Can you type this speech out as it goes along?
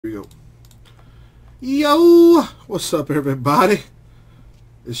Here we go. Yo! What's up, everybody?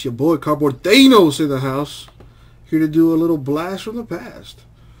 It's your boy Cardboard Thanos in the house. Here to do a little blast from the past.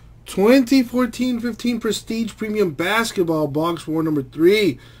 2014-15 Prestige Premium Basketball Box War number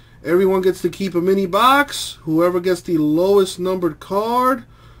 3. Everyone gets to keep a mini box. Whoever gets the lowest numbered card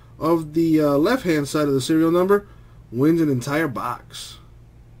of the left-hand side of the serial number wins an entire box.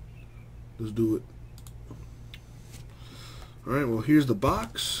 Let's do it. Alright, well, here's the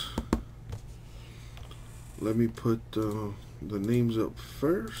box. Let me put the names up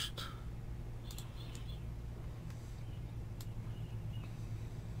first.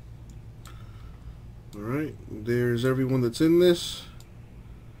 Alright, there's everyone that's in this.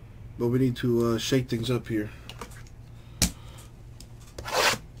 But we need to shake things up here.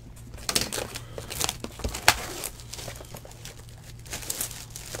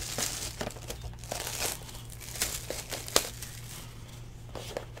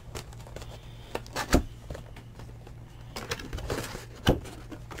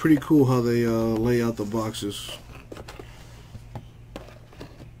 Pretty cool how they lay out the boxes.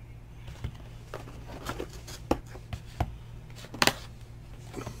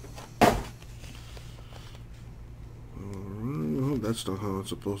 Alright, that's not how it's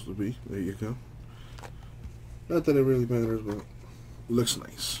supposed to be. There you go. Not that it really matters, but it looks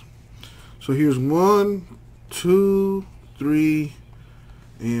nice. So here's 1, 2, 3,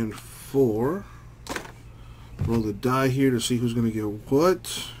 and 4. Roll the die here to see who's going to get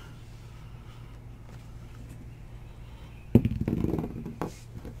what.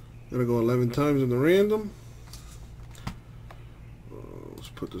 Gonna go 11 times in the random. Let's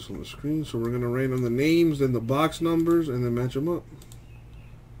put this on the screen. So we're going to random the names, then the box numbers, and then match them up.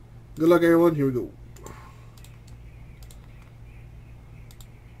 Good luck, everyone. Here we go.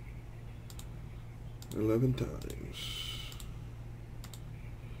 $11 times.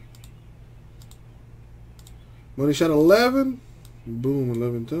 Money shot 11. Boom,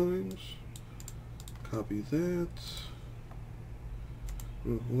 11 times. Copy that.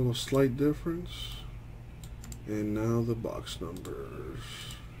 A little slight difference. And now the box numbers.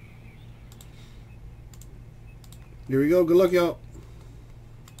 Here we go. Good luck, y'all.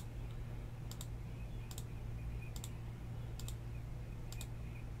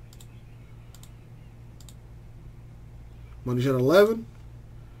 Money shot 11.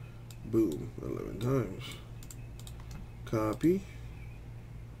 Boom, 11 times. Copy,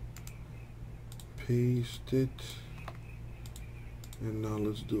 paste it, and now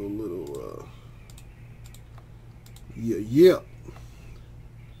let's do a little yeah,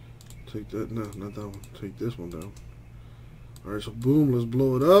 take that, no, not that one, take this one down. Alright, so boom, let's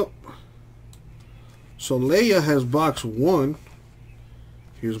blow it up. So Leia has box 1.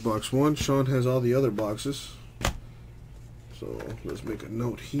 Here's box 1. Sean has all the other boxes, so let's make a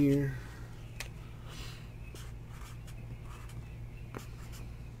note here.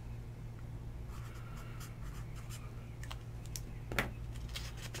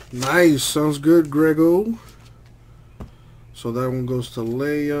 Nice, sounds good, Grego. So that one goes to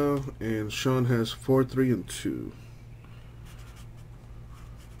Leia, and Sean has 4, 3, and 2.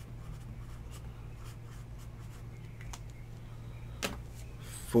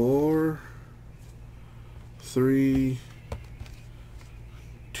 Four, 3,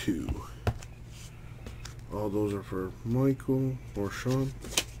 2. All those are for Michael or Sean.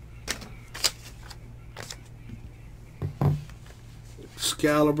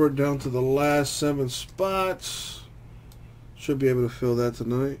 Excalibur down to the last 7 spots. Should be able to fill that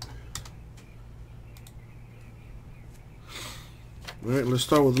tonight. Alright, let's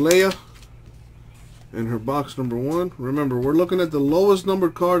start with Leia and her box number 1. Remember, we're looking at the lowest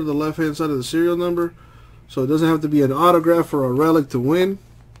numbered card of the left hand side of the serial number, so it doesn't have to be an autograph or a relic to win.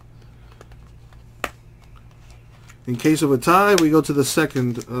 In case of a tie, we go to the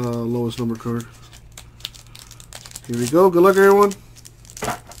second lowest numbered card. Here we go. Good luck, everyone.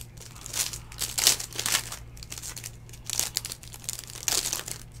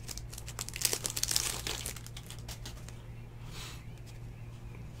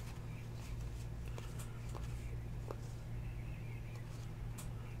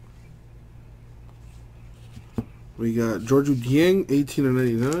 We got Georgiou Dieng,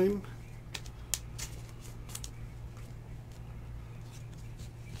 18/99.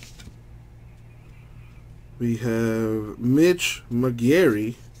 We have Mitch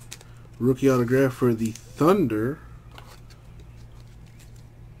McGary, rookie autograph for the Thunder.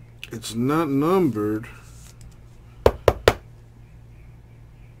 It's not numbered,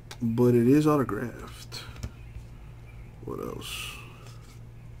 but it is autographed. What else?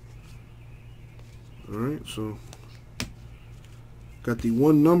 Alright, so Got the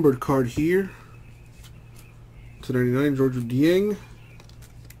one numbered card here. 299 Georgia Dieng.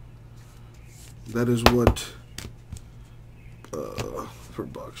 That is what for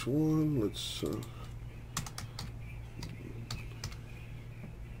box one. Let's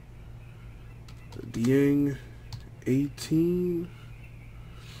Dieng 18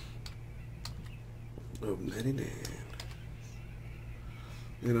 of 99.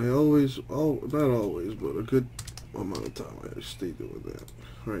 And I always, not always, but a good amount of time I stay doing that.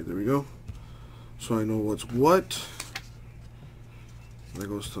 Alright, there we go. So I know what's what. That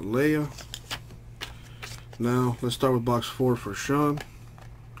goes to Leia. Now, let's start with box 4 for Sean.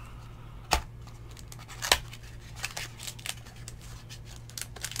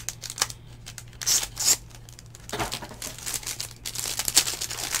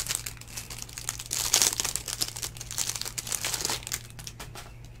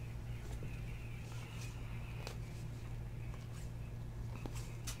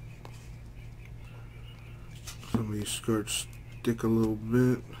 Some of these skirts stick a little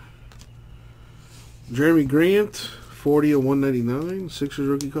bit. Jeremy Grant, 40 of 199, Sixers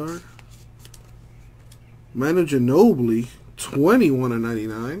rookie card. Manu Ginobili, 21 of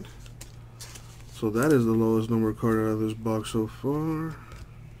 99. So that is the lowest number card out of this box so far.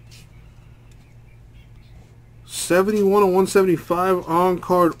 71 of 175 on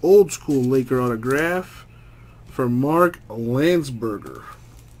card old school Laker autograph for Mark Landsberger.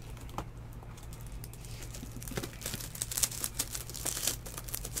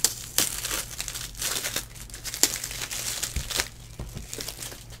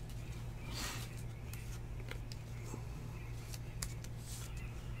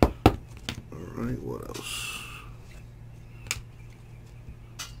 Alright, what else?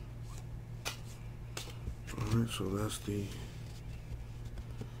 Alright, so that's the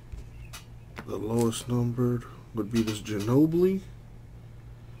lowest numbered would be this Ginobili.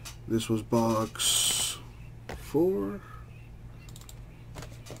 This was box 4.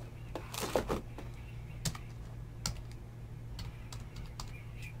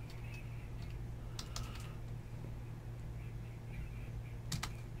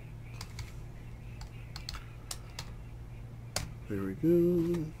 There we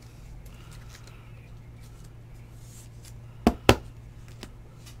go.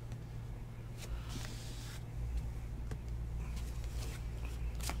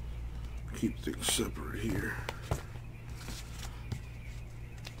 Keep things separate here.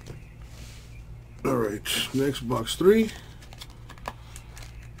 Alright, next box 3.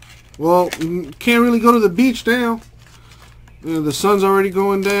 Well, can't really go to the beach now. The sun's already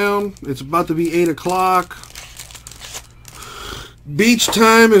going down. It's about to be 8 o'clock. Beach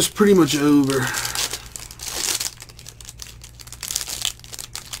time is pretty much over.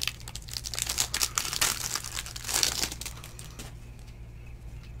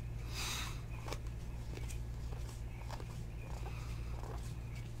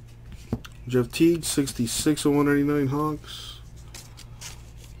 Jeff Teague, 66 of 199 Hawks.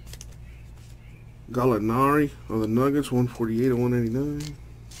 Gallinari of the Nuggets, 148 of 199.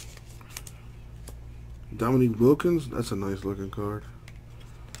 Dominique Wilkins, that's a nice looking card.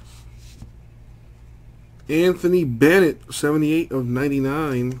 Anthony Bennett, 78 of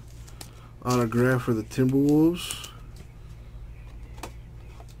 99 autograph for the Timberwolves.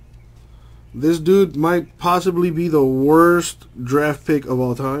 This dude might possibly be the worst draft pick of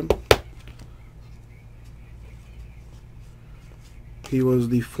all time. He was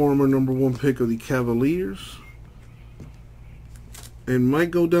the former #1 pick of the Cavaliers and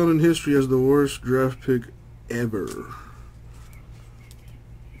might go down in history as the worst draft pick ever.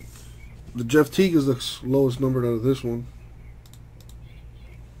 The Jeff Teague is the lowest numbered out of this one.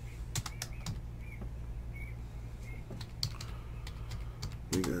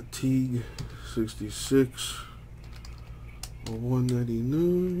 We got Teague, 66 of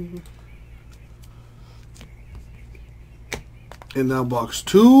 199. And now box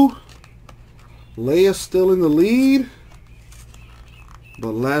 2. Leia still in the lead.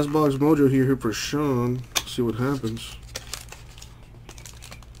 But last box mojo here for Sean. See what happens.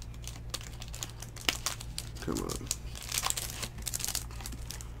 Come on.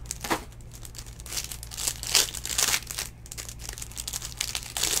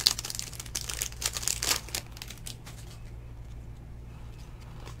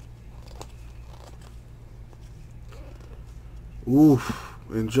 Oof.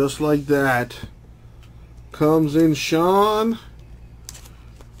 And just like that, comes in Sean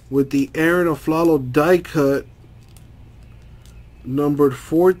with the Aaron Aflalo die cut, numbered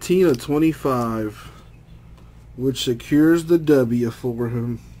 14 of 25, which secures the W for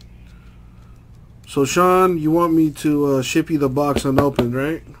him. So Sean, you want me to ship you the box unopened,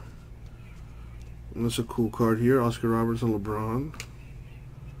 right? That's a cool card here. Oscar Robertson, LeBron.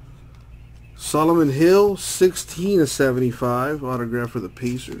 Solomon Hill, 16/75, autograph for the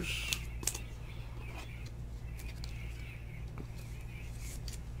Pacers.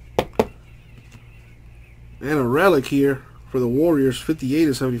 And a relic here for the Warriors,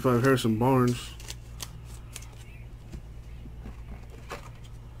 58/75, Harrison Barnes.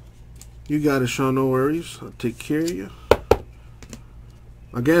 You got it, Sean, no worries. I'll take care of you.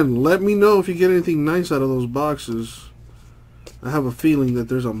 Again, let me know if you get anything nice out of those boxes. I have a feeling that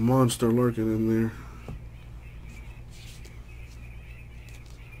there's a monster lurking in there.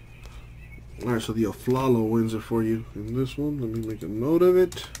 Alright, so the Aflalo wins it for you in this one. Let me make a note of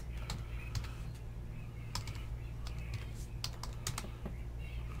it.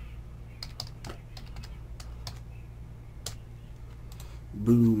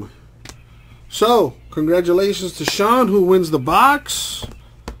 Boom. So, congratulations to Sean, who wins the box.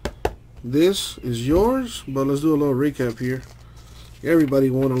 This is yours, but let's do a little recap here. Everybody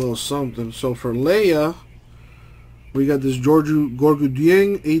won a little something. So for Leia, we got this Gorgui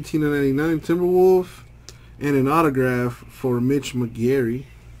Dieng, 18/99 Timberwolf, and an autograph for Mitch McGary.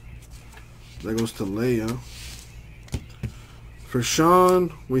 That goes to Leia. For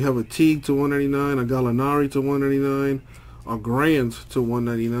Sean, we have a Teague to 199, a Gallinari to 199, a Grant to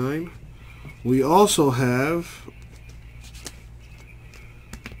 199. We also have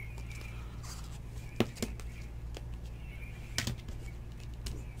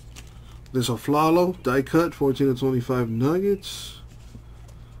this Aflalo die cut, 14/25 Nuggets.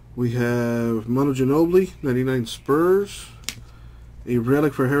 We have Manu Ginobili, 99 Spurs. A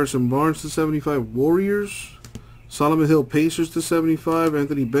relic for Harrison Barnes to 75 Warriors. Solomon Hill Pacers to 75.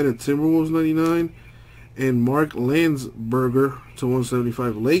 Anthony Bennett Timberwolves 99. And Mark Landsberger to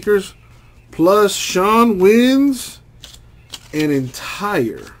 175 Lakers. Plus Sean wins an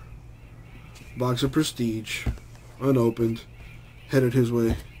entire box of Prestige, unopened, headed his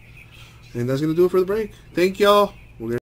way. And that's going to do it for the break. Thank y'all.